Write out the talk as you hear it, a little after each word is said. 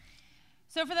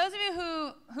So for those of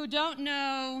you who don't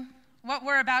know what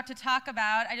we're about to talk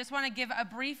about, I just want to give a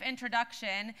brief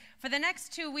introduction. For the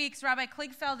next 2 weeks, Rabbi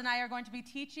Kligfeld and I are going to be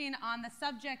teaching on the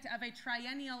subject of a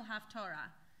triennial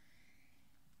Haftorah.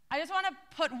 I just want to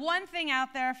put one thing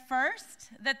out there first,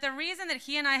 that the reason that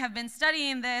he and I have been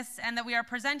studying this and that we are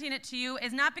presenting it to you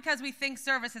is not because we think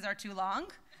services are too long.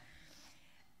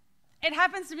 It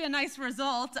happens to be a nice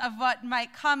result of what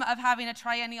might come of having a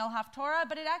triennial Haftorah,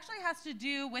 but it actually has to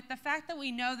do with the fact that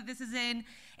we know that this is an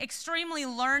extremely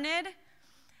learned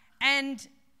and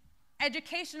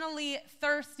educationally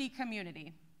thirsty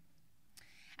community.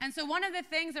 And so one of the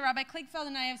things that Rabbi Kligfeld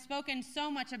and I have spoken so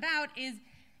much about is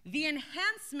the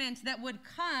enhancement that would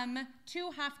come to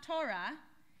Haftorah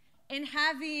in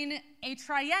having a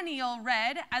triennial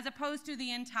read as opposed to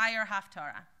the entire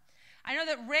Haftorah. I know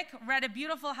that Rick read a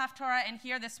beautiful Haftorah in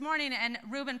here this morning, and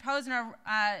Reuben Posner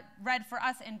read for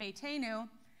us in Beitenu,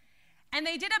 and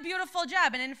they did a beautiful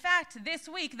job. And in fact, this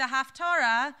week, the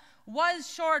Haftorah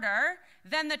was shorter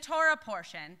than the Torah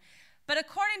portion. But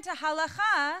according to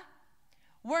Halacha,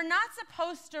 we're not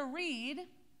supposed to read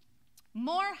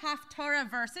more Haftorah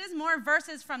verses, more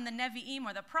verses from the Nevi'im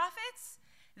or the prophets,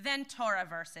 than Torah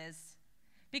verses.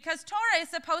 Because Torah is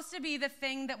supposed to be the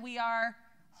thing that we are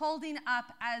holding up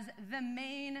as the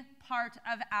main part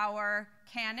of our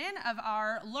canon, of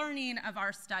our learning, of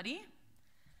our study.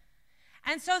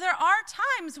 And so there are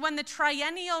times when the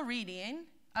triennial reading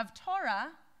of Torah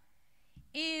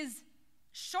is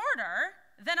shorter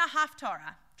than a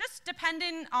Haftorah, just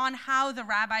depending on how the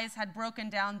rabbis had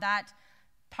broken down that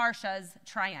Parsha's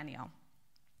triennial.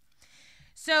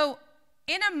 So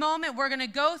in a moment, we're going to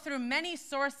go through many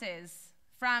sources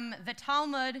from the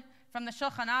Talmud, from the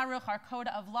Shulchan Aruch, our Code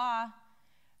of Law,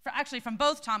 from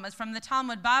both Talmuds, from the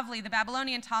Talmud Bavli, the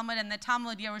Babylonian Talmud, and the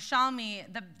Talmud Yerushalmi,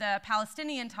 the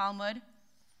Palestinian Talmud.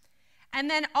 And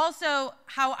then also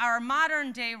how our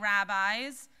modern day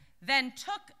rabbis then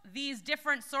took these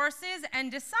different sources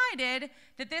and decided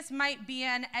that this might be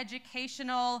an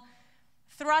educational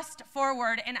thrust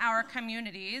forward in our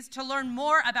communities to learn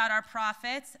more about our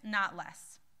prophets, not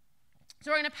less.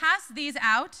 So we're going to pass these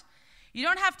out. You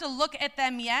don't have to look at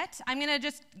them yet. I'm going to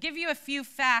just give you a few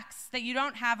facts that you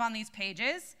don't have on these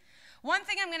pages. One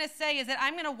thing I'm going to say is that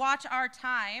I'm going to watch our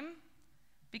time,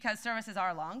 because services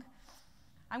are long.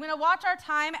 I'm going to watch our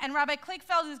time, and Rabbi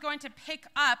Kligfeld is going to pick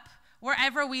up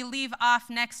wherever we leave off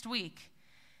next week.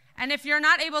 And if you're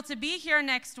not able to be here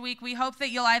next week, we hope that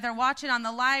you'll either watch it on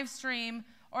the live stream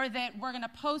or that we're going to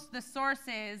post the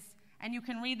sources and you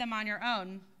can read them on your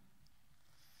own.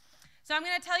 So I'm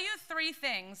going to tell you 3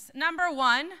 things. Number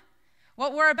 1,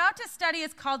 what we're about to study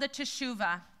is called a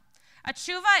teshuvah. A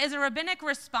teshuvah is a rabbinic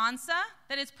responsa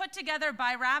that is put together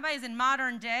by rabbis in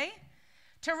modern day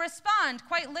to respond,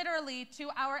 quite literally, to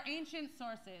our ancient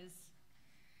sources.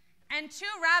 And 2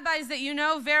 rabbis that you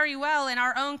know very well in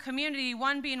our own community,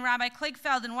 one being Rabbi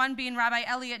Kligfeld and one being Rabbi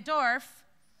Elliot Dorf,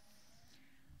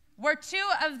 were 2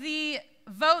 of the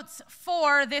votes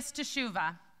for this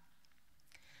teshuvah.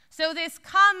 So this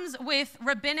comes with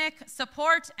rabbinic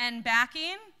support and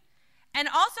backing, and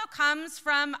also comes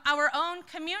from our own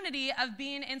community of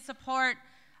being in support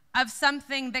of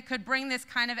something that could bring this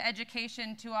kind of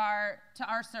education to our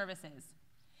services.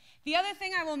 The other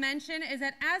thing I will mention is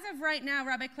that as of right now,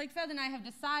 Rabbi Kligfeld and I have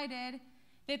decided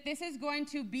that this is going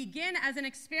to begin as an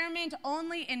experiment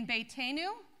only in Beitenu,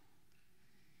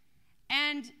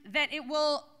 and that it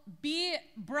will be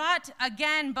brought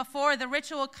again before the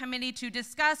ritual committee to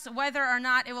discuss whether or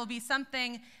not it will be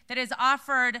something that is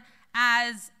offered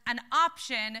as an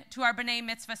option to our B'nai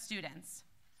Mitzvah students.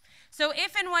 So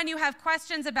if and when you have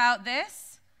questions about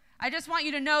this, I just want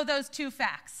you to know those 2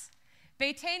 facts.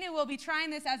 Beitenu will be trying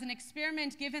this as an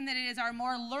experiment, given that it is our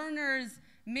more learners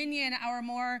minyan, our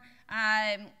more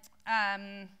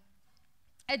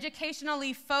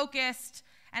educationally focused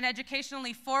and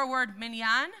educationally forward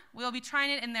minyan. We'll be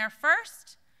trying it in there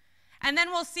first, and then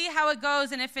we'll see how it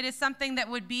goes and if it is something that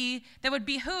would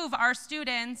behoove our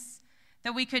students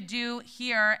that we could do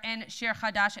here in Shir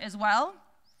Chadash as well.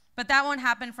 But that won't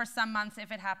happen for some months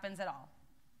if it happens at all.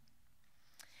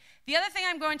 The other thing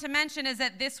I'm going to mention is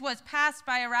that this was passed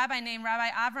by a rabbi named Rabbi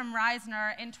Avram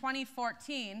Reisner in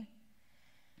 2014.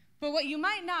 But what you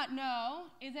might not know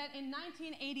is that in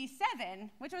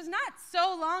 1987, which was not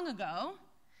so long ago,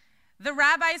 the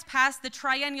rabbis passed the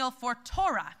triennial for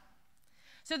Torah.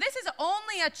 So this is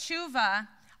only a teshuvah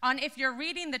on if you're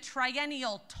reading the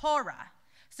triennial Torah.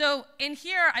 So in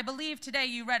here, I believe today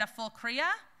you read a full kriya.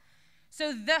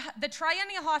 So the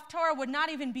triennial Haftorah would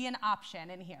not even be an option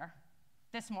in here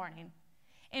this morning.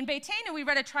 In Beit She'enu, we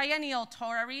read a triennial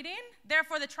Torah reading.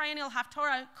 Therefore, the triennial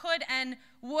Haftorah could and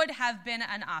would have been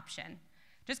an option.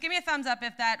 Just give me a thumbs up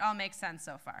if that all makes sense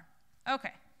so far.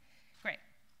 Okay, great.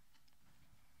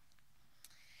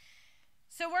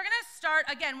 So we're going to start,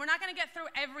 again, we're not going to get through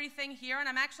everything here, and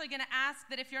I'm actually going to ask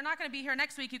that if you're not going to be here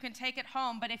next week, you can take it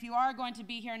home, but if you are going to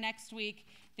be here next week,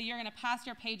 that you're going to pass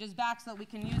your pages back so that we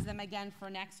can use them again for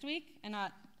next week and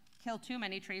not kill too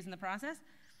many trees in the process.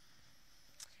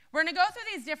 We're going to go through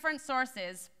these different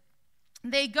sources.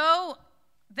 They go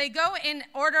in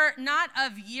order not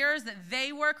of years that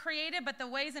they were created, but the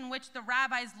ways in which the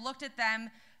rabbis looked at them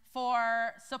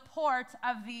for support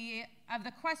of the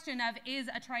question of, is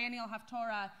a triennial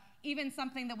Haftorah even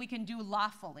something that we can do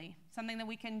lawfully, something that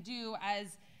we can do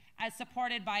as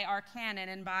supported by our canon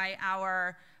and by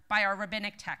our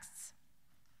rabbinic texts.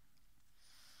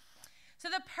 So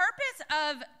the purpose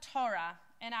of Torah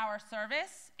in our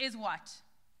service is what?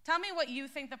 Tell me what you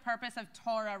think the purpose of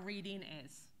Torah reading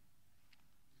is.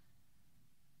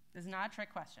 This is not a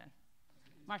trick question.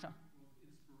 Marshall.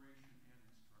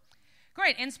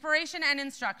 Great, inspiration and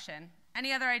instruction.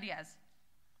 Any other ideas?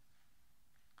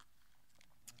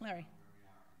 Larry.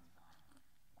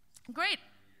 Great.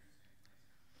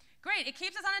 Great, it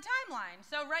keeps us on a timeline.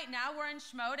 So right now we're in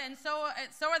Shemot, and so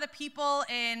are the people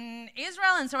in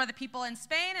Israel, and so are the people in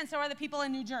Spain, and so are the people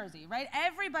in New Jersey, right?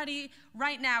 Everybody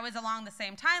right now is along the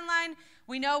same timeline.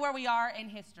 We know where we are in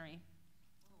history.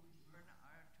 Well, we learn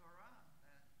our Torah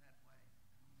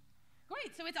that way.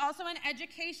 Great, so it's also an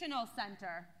educational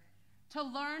center to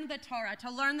learn the Torah,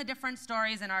 to learn the different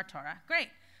stories in our Torah. Great,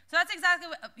 so that's exactly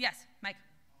what, yes, Mike.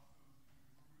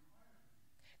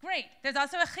 Great. There's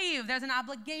also a chiyuv. There's an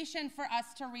obligation for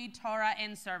us to read Torah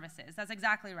in services. That's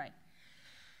exactly right.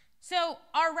 So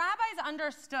our rabbis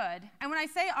understood, and when I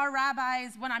say our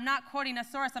rabbis, when I'm not quoting a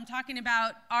source, I'm talking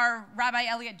about our Rabbi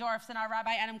Elliot Dorfs and our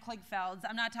Rabbi Adam Kligfelds.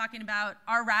 I'm not talking about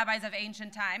our rabbis of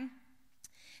ancient time.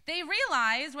 They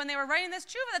realized when they were writing this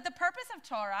tshuva that the purpose of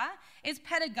Torah is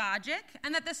pedagogic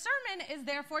and that the sermon is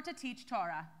therefore to teach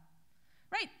Torah.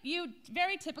 Right, you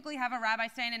very typically have a rabbi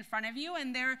standing in front of you,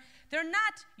 and they're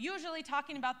not usually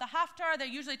talking about the Haftarah, they're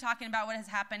usually talking about what has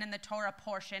happened in the Torah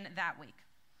portion that week.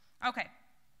 Okay,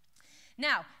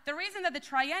 now, the reason that the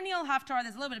triennial Haftarah,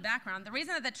 there's a little bit of background, the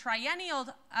reason that the triennial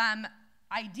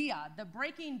idea, the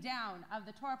breaking down of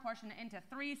the Torah portion into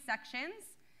 3 sections,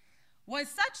 was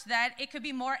such that it could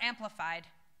be more amplified.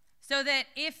 So that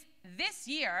if this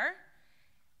year,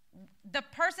 the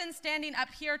person standing up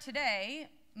here today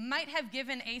might have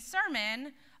given a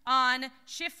sermon on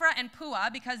Shifra and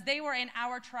Pua because they were in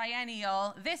our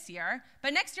triennial this year,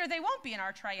 but next year they won't be in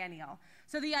our triennial.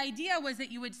 So the idea was that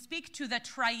you would speak to the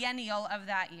triennial of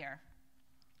that year.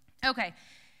 Okay,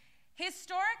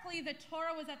 historically the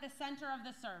Torah was at the center of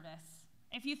the service.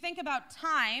 If you think about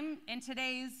time in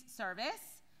today's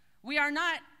service, we are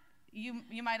not,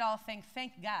 you might all think,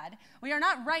 thank God, we are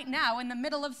not right now in the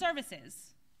middle of services.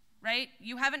 Right?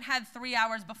 You haven't had 3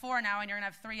 hours before now, and you're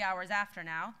going to have 3 hours after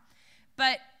now.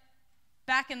 But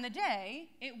back in the day,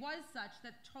 it was such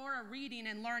that Torah reading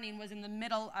and learning was in the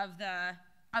middle of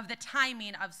the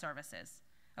timing of services.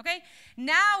 Okay?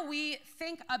 Now we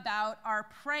think about our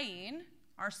praying,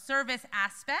 our service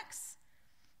aspects,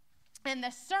 and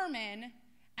the sermon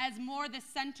as more the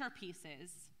centerpieces.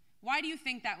 Why do you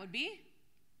think that would be?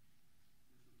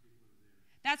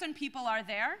 That's when people are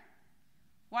there.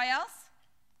 Why else?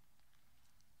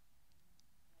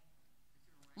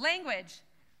 Language.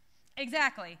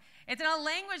 Exactly. It's in a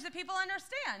language that people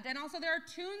understand. And also there are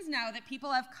tunes now that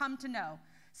people have come to know.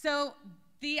 So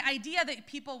the idea that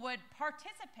people would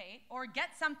participate or get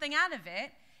something out of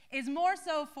it is more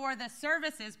so for the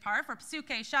services part, for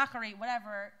Psuke, Shacharit,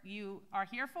 whatever you are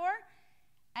here for,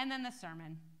 and then the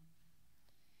sermon.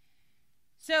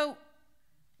 So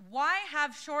why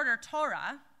have shorter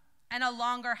Torah and a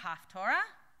longer Haftorah?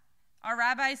 Our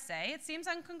rabbis say it seems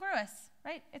incongruous.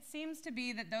 Right? It seems to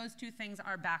be that those two things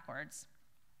are backwards.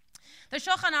 The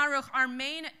Shulchan Aruch, our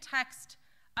main text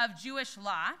of Jewish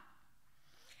law,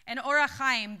 and Orach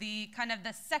Chaim, the kind of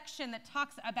the section that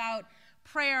talks about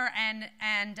prayer and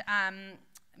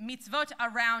mitzvot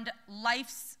around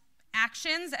life's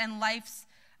actions and life's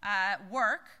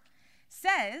work,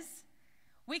 says,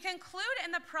 we conclude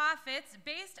in the prophets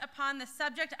based upon the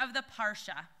subject of the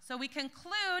Parsha. So we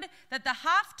conclude that the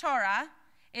Haftorah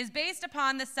is based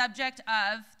upon the subject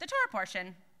of the Torah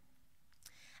portion.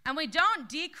 And we don't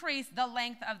decrease the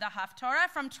length of the Haftorah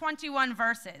from 21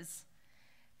 verses.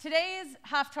 Today's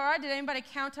Haftorah, did anybody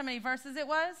count how many verses it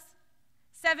was?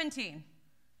 17.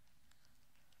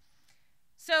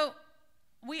 So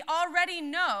we already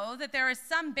know that there is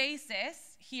some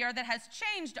basis here that has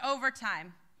changed over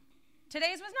time.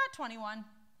 today's was not 21.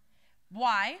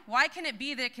 Why? Why can it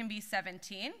be that it can be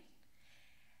 17?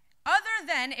 Other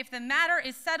than if the matter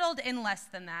is settled in less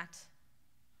than that.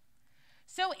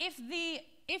 So if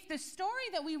the story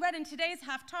that we read in today's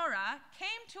Haftorah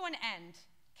came to an end,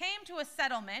 came to a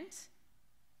settlement,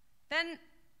 then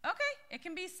okay, it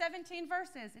can be 17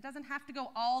 verses. It doesn't have to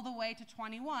go all the way to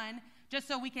 21 just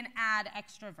so we can add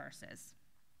extra verses.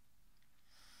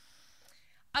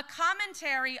 A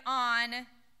commentary on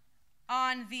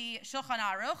the Shulchan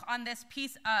Aruch, on this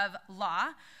piece of law,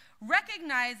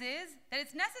 recognizes that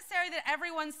it's necessary that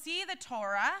everyone see the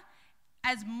Torah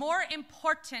as more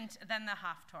important than the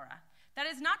Haftorah. That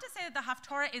is not to say that the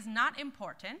Haftorah is not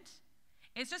important.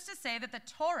 It's just to say that the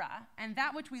Torah and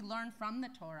that which we learn from the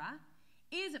Torah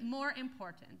is more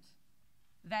important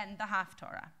than the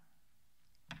Haftorah.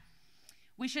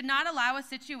 We should not allow a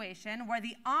situation where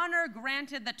the honor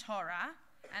granted the Torah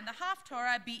and the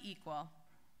Haftorah be equal.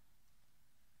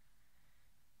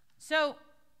 So,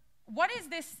 what is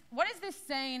this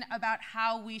saying about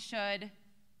how we should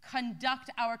conduct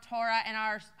our Torah and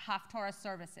our Haftorah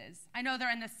services? I know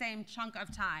they're in the same chunk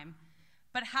of time,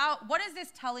 but what is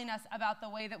this telling us about the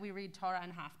way that we read Torah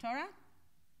and Haftorah?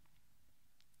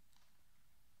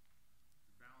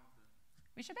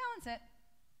 We should balance it.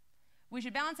 We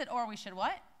should balance it, or we should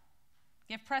what?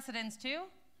 Give precedence to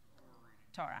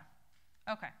Torah.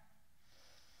 Okay.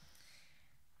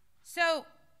 So,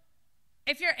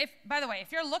 by the way,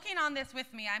 if you're looking on this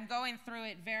with me, I'm going through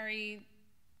it very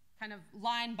kind of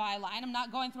line by line. I'm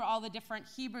not going through all the different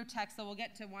Hebrew texts, so we'll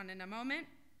get to one in a moment.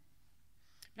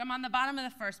 But I'm on the bottom of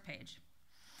the first page.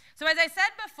 So as I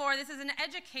said before, this is an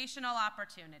educational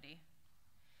opportunity.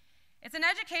 It's an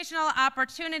educational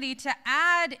opportunity to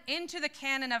add into the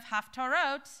canon of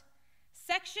Haftorot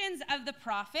sections of the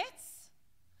prophets,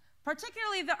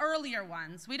 particularly the earlier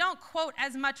ones. We don't quote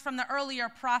as much from the earlier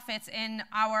prophets in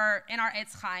our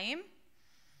Etz Chaim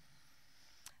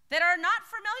that are not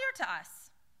familiar to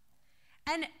us.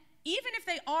 And even if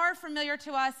they are familiar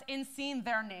to us in seeing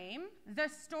their name, the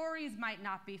stories might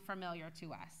not be familiar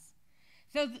to us.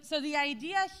 So the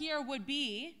idea here would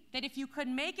be that if you could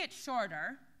make it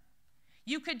shorter,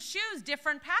 you could choose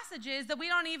different passages that we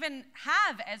don't even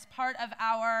have as part of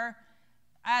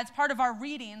our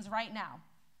readings right now.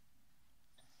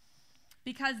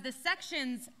 Because the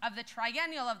sections of the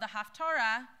triennial of the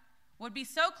Haftorah would be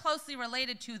so closely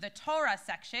related to the Torah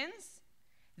sections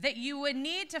that you would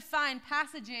need to find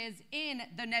passages in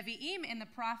the Nevi'im, in the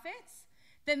prophets,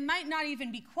 that might not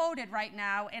even be quoted right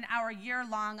now in our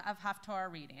year-long of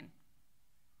Haftorah reading.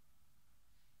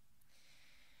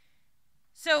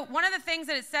 So one of the things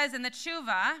that it says in the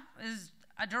Tshuva is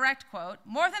a direct quote,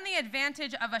 "More than the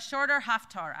advantage of a shorter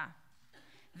Haftorah,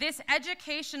 this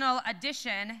educational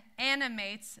addition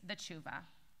animates the Tshuva."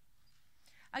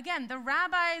 Again, the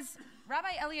rabbis,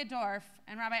 Rabbi Elia Dorf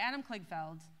and Rabbi Adam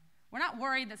Kligfeld, were not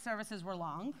worried that services were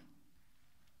long.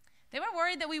 They were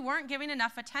worried that we weren't giving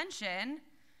enough attention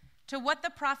to what the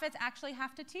prophets actually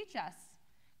have to teach us.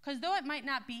 Because though it might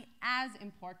not be as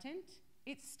important,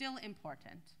 it's still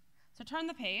important. So turn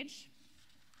the page.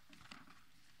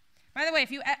 By the way,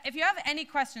 if you have any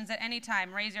questions at any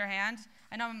time, raise your hand.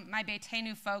 I know my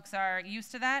Beitenu folks are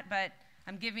used to that, but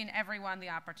I'm giving everyone the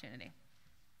opportunity.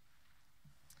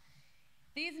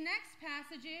 These next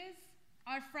passages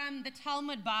are from the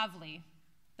Talmud Bavli,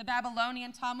 the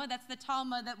Babylonian Talmud. That's the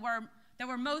Talmud that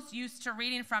we're most used to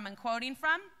reading from and quoting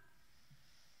from.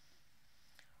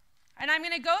 And I'm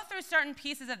going to go through certain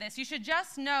pieces of this. You should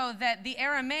just know that the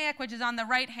Aramaic, which is on the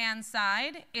right-hand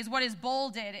side, is what is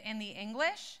bolded in the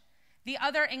English. The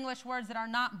other English words that are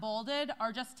not bolded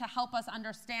are just to help us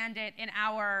understand it in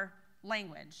our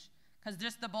language, because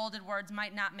just the bolded words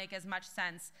might not make as much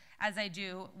sense as they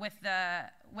do with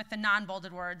the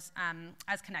non-bolded words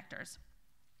as connectors.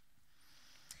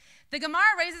 The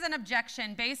Gemara raises an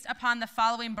objection based upon the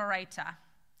following Baraita.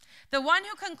 The one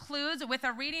who concludes with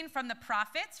a reading from the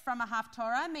prophets from a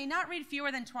Haftorah may not read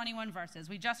fewer than 21 verses.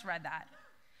 We just read that.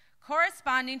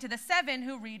 Corresponding to the 7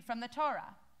 who read from the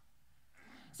Torah.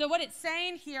 So what it's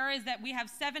saying here is that we have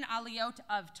 7 aliyot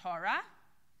of Torah.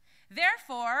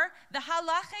 Therefore, the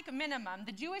halachic minimum,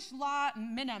 the Jewish law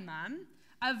minimum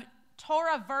of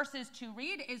Torah verses to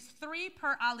read is 3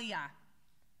 per aliyah.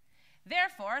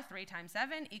 Therefore, 3 times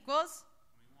 7 equals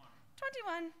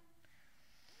 21.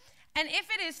 And if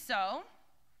it is so,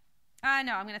 no,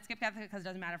 I'm going to skip that because it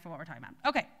doesn't matter for what we're talking about.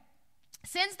 Okay.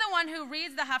 Since the one who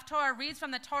reads the Haftorah reads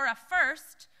from the Torah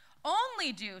first,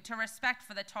 only due to respect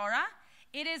for the Torah,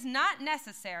 it is not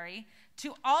necessary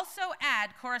to also add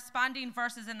corresponding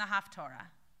verses in the Haftorah.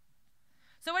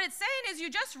 So what it's saying is you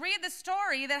just read the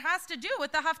story that has to do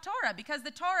with the Haftorah, because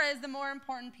the Torah is the more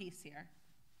important piece here.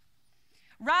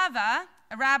 Rava,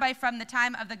 a rabbi from the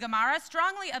time of the Gemara,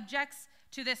 strongly objects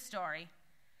to this story.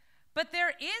 But there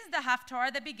is the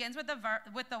Haftorah that begins with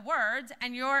the words,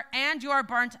 and your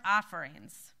burnt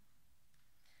offerings.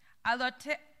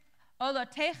 Olotechem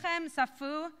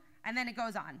safu, and then it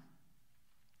goes on.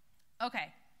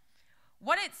 Okay.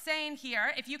 What it's saying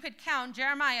here, if you could count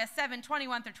Jeremiah 7,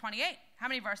 21 through 28, how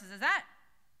many verses is that?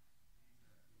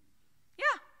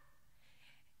 Yeah.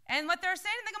 And what they're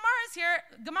saying in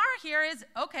the Gemara here is,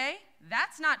 okay,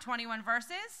 that's not 21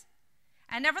 verses.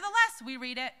 And nevertheless, we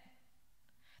read it.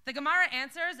 The Gemara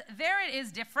answers, there it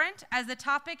is different, as the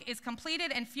topic is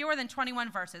completed in fewer than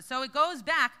 21 verses. So it goes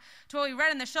back to what we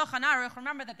read in the Shulchan Aruch.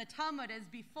 Remember that the Talmud is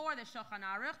before the Shulchan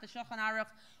Aruch. The Shulchan Aruch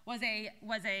was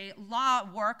a law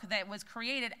work that was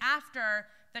created after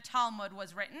the Talmud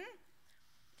was written.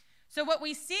 So what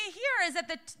we see here is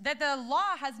that the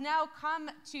law has now come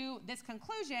to this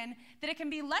conclusion that it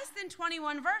can be less than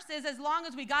 21 verses as long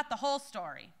as we got the whole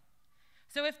story.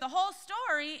 So if the whole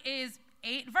story is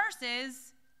 8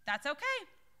 verses, that's okay.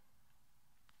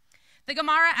 The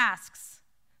Gemara asks,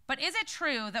 but is it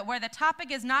true that where the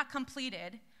topic is not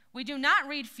completed, we do not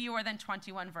read fewer than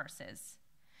 21 verses?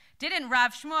 Didn't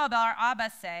Rav Shmuel bar Abba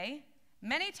say,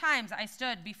 many times I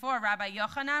stood before Rabbi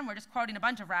Yochanan, we're just quoting a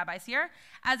bunch of rabbis here,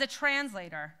 as a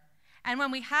translator. And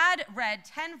when we had read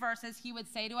 10 verses, he would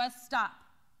say to us, stop.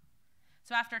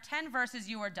 So after 10 verses,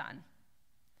 you are done.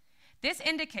 This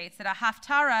indicates that a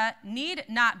Haftarah need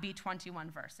not be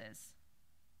 21 verses.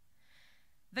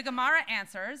 The Gemara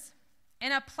answers,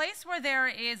 in a place where there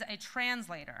is a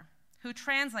translator who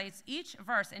translates each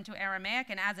verse into Aramaic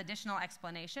and adds additional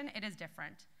explanation, it is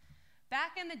different.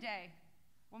 Back in the day,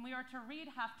 when we were to read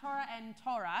Haftorah and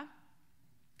Torah,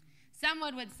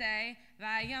 someone would say,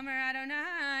 Vayomer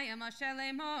Adonai Moshe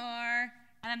lemor,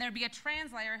 and then there'd be a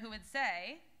translator who would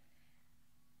say,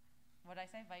 what did I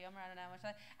say? Vayomer Adonai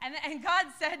Moshe. And God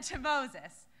said to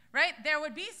Moses, right? There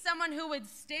would be someone who would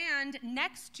stand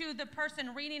next to the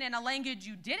person reading in a language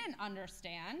you didn't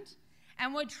understand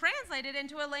and would translate it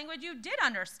into a language you did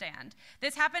understand.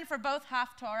 This happened for both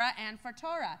Haftorah and for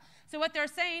Torah. So what they're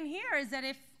saying here is that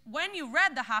when you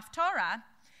read the Haftorah,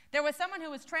 there was someone who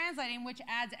was translating, which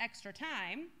adds extra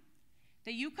time,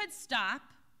 that you could stop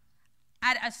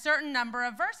at a certain number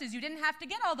of verses. You didn't have to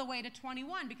get all the way to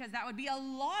 21 because that would be a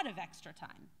lot of extra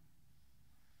time.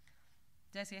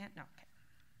 Did I see a hand? No, okay.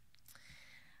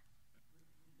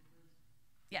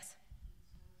 Yes.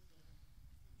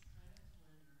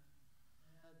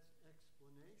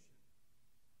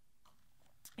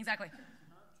 Exactly. Not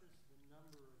just the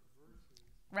number of verses.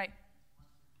 Right.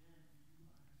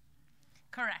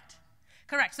 Correct.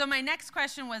 So my next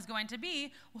question was going to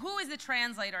be, who is the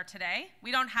translator today?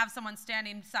 We don't have someone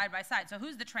standing side by side. So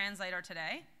who's the translator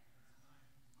today?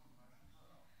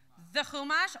 The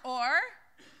Chumash or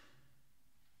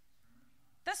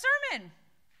the sermon.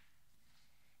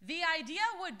 The idea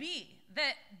would be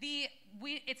that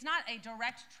it's not a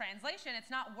direct translation,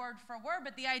 it's not word for word,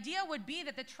 but the idea would be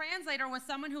that the translator was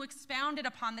someone who expounded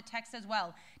upon the text as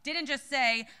well. Didn't just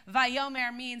say,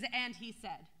 Vayomer means and he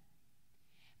said,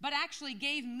 but actually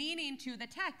gave meaning to the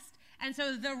text. And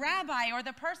so the rabbi or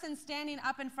the person standing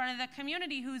up in front of the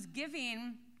community who's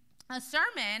giving a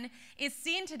sermon is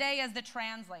seen today as the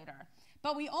translator.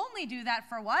 But we only do that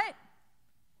for what?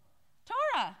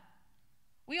 Torah.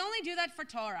 We only do that for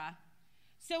Torah.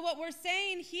 So what we're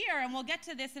saying here, and we'll get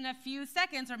to this in a few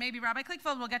seconds, or maybe Rabbi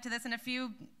Klickfeld will get to this in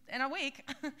a week,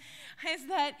 is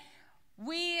that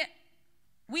we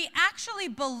actually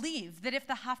believe that if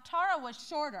the Haftarah was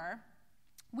shorter,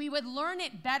 we would learn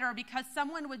it better because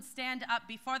someone would stand up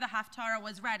before the Haftarah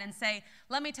was read and say,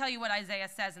 let me tell you what Isaiah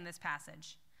says in this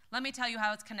passage. Let me tell you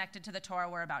how it's connected to the Torah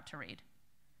we're about to read.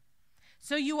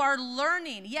 So you are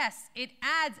learning. Yes,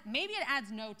 maybe it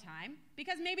adds no time,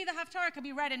 because maybe the Haftarah could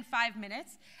be read in 5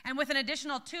 minutes, and with an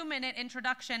additional 2-minute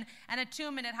introduction and a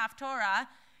 2-minute Haftarah,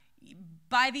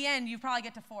 by the end you probably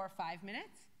get to 4 or 5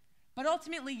 minutes. But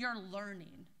ultimately you're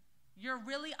learning. You're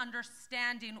really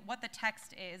understanding what the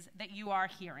text is that you are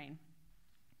hearing.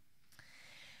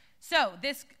 So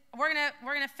we're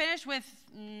gonna finish with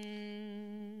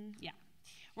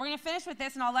We're gonna finish with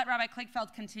this, and I'll let Rabbi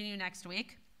Klickfeld continue next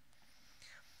week.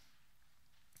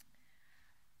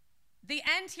 The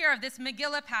end here of this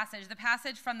Megillah passage, the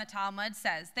passage from the Talmud,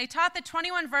 says, they taught that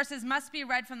 21 verses must be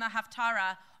read from the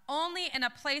Haftarah only in a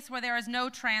place where there is no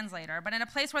translator, but in a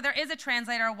place where there is a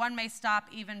translator, one may stop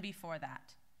even before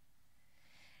that.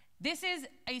 This is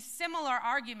a similar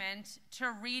argument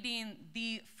to reading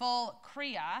the full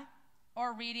Kriya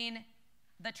or reading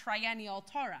the triennial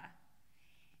Torah.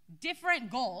 Different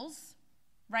goals,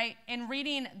 right? In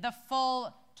reading the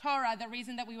full Torah, the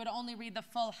reason that we would only read the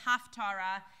full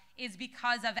Haftarah is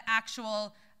because of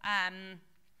actual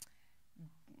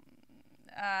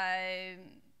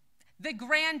the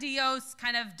grandiose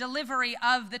kind of delivery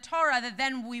of the Torah that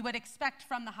then we would expect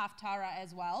from the Haftarah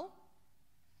as well.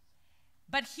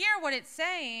 But here what it's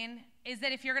saying is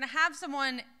that if you're going to have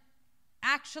someone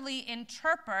actually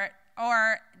interpret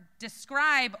or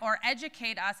describe or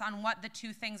educate us on what the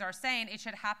two things are saying, it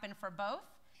should happen for both,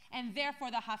 and therefore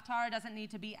the Haftarah doesn't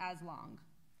need to be as long.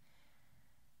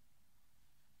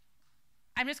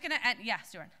 I'm just going to end, yeah,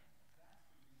 Stuart.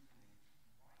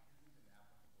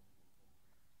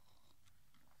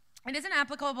 It isn't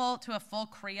applicable to a full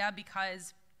Kriya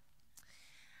because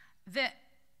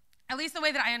at least the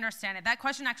way that I understand it, that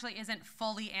question actually isn't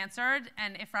fully answered.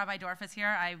 And if Rabbi Dorf is here,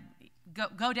 I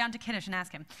go down to Kiddush and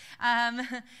ask him.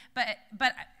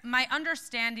 But my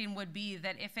understanding would be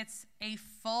that if it's a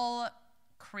full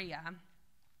Kriya,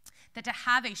 that to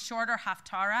have a shorter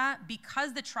Haftarah,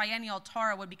 because the triennial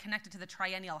Torah would be connected to the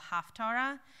triennial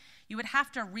Haftarah, you would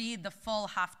have to read the full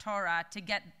Haftarah to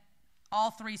get all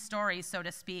three stories, so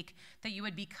to speak, that you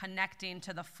would be connecting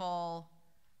to the full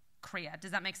Kriya.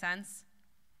 Does that make sense?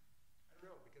 I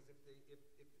don't know, because if the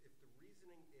reasoning is that you're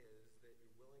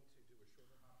willing to do a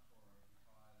shorter Haftarah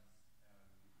because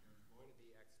there's going to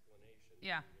be explanation,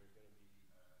 yeah, there's going to be a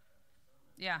sermon,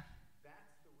 yeah,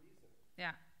 that's the reason.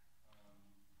 Yeah.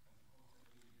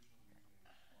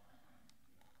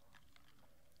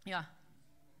 Yeah.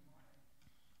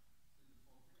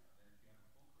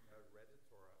 Read the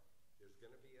Torah. There's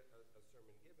going to be a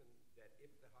sermon given that if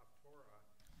the Haftarah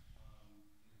is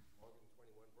longer than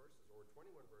 21 verses or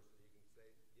 21 verses, you can say,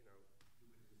 do it at the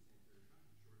same period of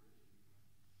time. Sure.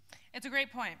 It's a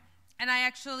great point. And I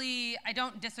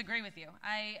don't disagree with you.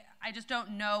 I just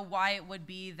don't know why it would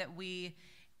be that we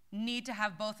need to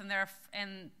have both in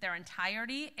their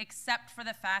entirety, except for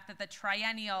the fact that the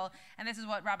triennial, and this is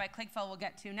what Rabbi Kligfeld will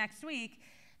get to next week,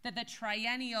 that the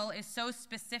triennial is so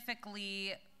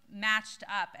specifically matched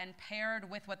up and paired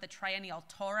with what the triennial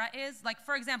Torah is. Like,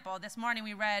 for example, this morning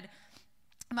we read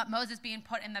about Moses being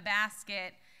put in the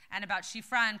basket and about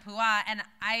Shifra and Puah, and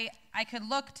I could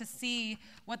look to see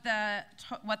what the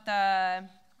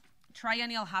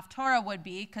triennial Haftarah would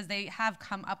be, because they have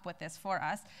come up with this for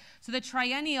us. So the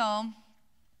triennial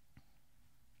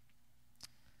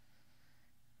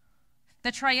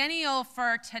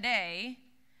for today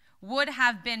would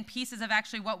have been pieces of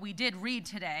actually what we did read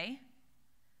today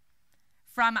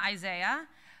from Isaiah.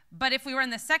 But if we were in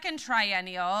the second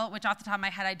triennial, which off the top of my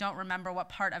head I don't remember what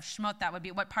part of Shemot that would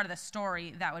be, what part of the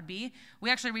story that would be, we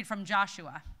actually read from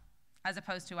Joshua as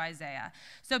opposed to Isaiah.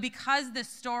 So because the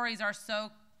stories are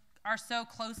so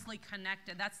closely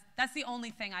connected, that's the only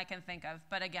thing I can think of.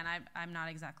 But again, I'm not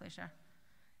exactly sure.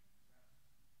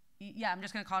 Yeah, I'm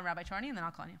just going to call him Rabbi Chorny, and then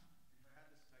I'll call you. If I had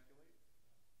to speculate,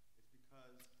 it's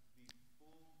because the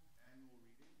full annual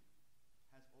reading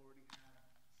has already had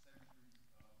centuries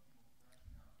of people fleshing out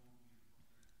whole reading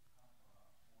for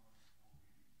the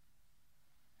full reading.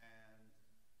 And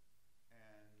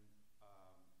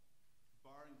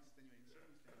barring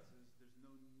extenuating circumstances, there's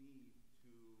no need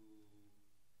to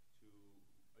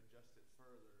adjust it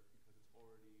further because it's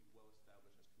already well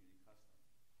established as community custom.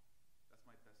 That's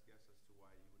my best guess as to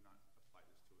why you would not apply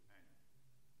this to it annually.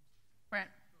 Right.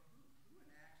 So who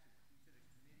enacts it? You said a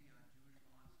committee on Jewish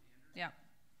law and standards? Yeah.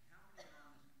 How many are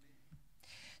on this committee?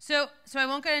 So I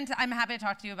won't get into, I'm happy to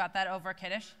talk to you about that over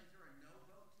Kiddush. Is there a no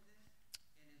vote to this?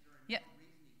 And is there a Yeah. no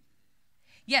reasoning to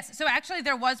this? Yes, so actually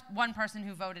there was one person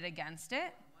who voted against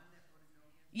it. One that voted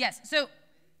no against? Yes, so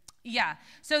yeah.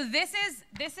 So this is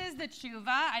the tshuva.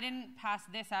 I didn't pass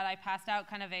this out. I passed out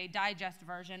kind of a digest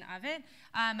version of it.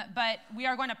 But we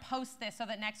are going to post this so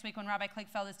that next week when Rabbi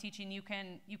Kligfeld is teaching, you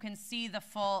can see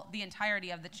the entirety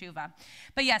of the tshuva.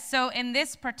 But yes, so in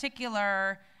this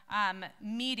particular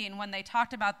meeting, when they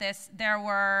talked about this, there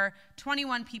were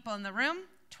 21 people in the room,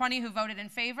 20 who voted in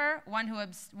favor, one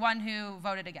who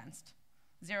voted against,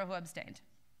 0 who abstained.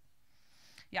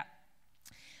 Yeah.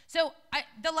 So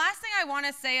the last thing I want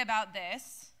to say about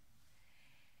this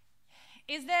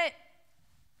is that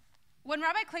when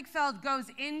Rabbi Kligfeld goes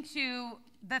into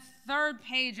the third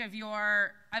page of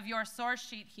your source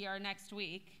sheet here next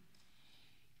week,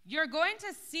 you're going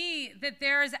to see that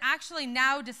there is actually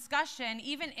now discussion,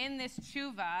 even in this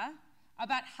tshuva,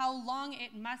 about how long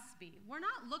it must be. We're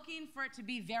not looking for it to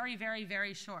be very, very,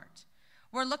 very short.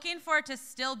 We're looking for it to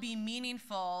still be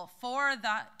meaningful for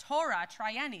the Torah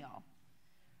triennial.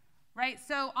 Right,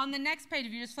 so on the next page,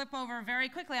 if you just flip over very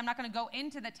quickly, I'm not going to go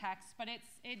into the text, but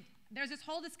there's this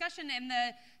whole discussion in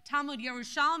the Talmud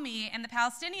Yerushalmi and the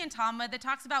Palestinian Talmud that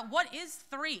talks about what is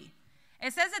 3.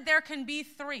 It says that there can be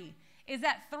 3. Is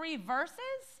that 3 verses?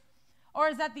 Or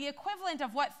is that the equivalent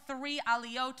of what 3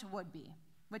 aliyot would be,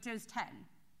 which is 10?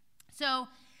 So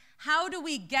how do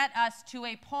we get us to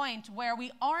a point where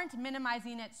we aren't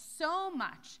minimizing it so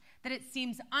much that it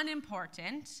seems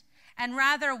unimportant, and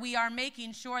rather we are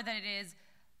making sure that it is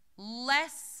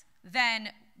less than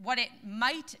what it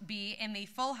might be in the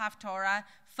full Haftorah,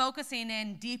 focusing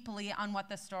in deeply on what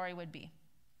the story would be?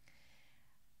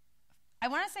 I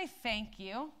want to say thank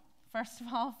you, first of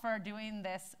all, for doing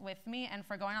this with me and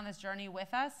for going on this journey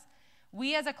with us.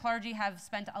 We as a clergy have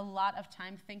spent a lot of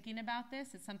time thinking about this.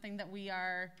 It's something that we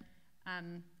are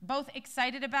both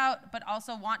excited about, but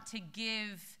also want to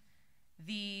give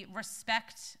the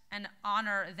respect and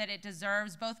honor that it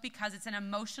deserves, both because it's an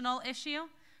emotional issue.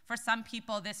 For some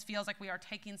people, this feels like we are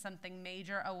taking something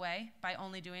major away by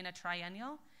only doing a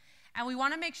triennial. And we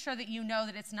want to make sure that you know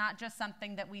that it's not just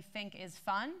something that we think is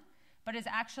fun, but is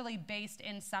actually based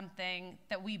in something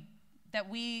that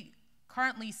we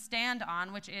currently stand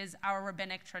on, which is our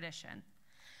rabbinic tradition.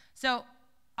 So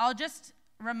I'll just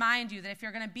remind you that if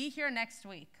you're going to be here next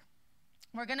week,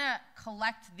 we're going to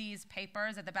collect these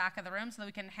papers at the back of the room so that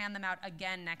we can hand them out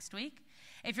again next week.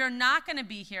 If you're not going to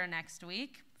be here next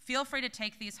week, feel free to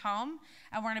take these home,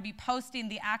 and we're going to be posting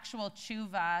the actual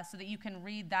tshuva so that you can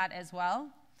read that as well.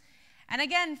 And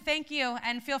again, thank you,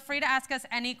 and feel free to ask us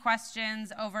any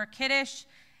questions over Kiddush.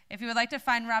 If you would like to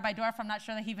find Rabbi Dorf, I'm not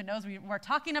sure that he even knows we're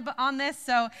talking about on this,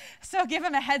 so give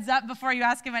him a heads up before you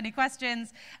ask him any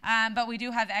questions. But we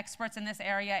do have experts in this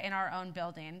area in our own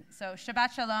building. So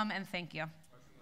Shabbat Shalom, and thank you.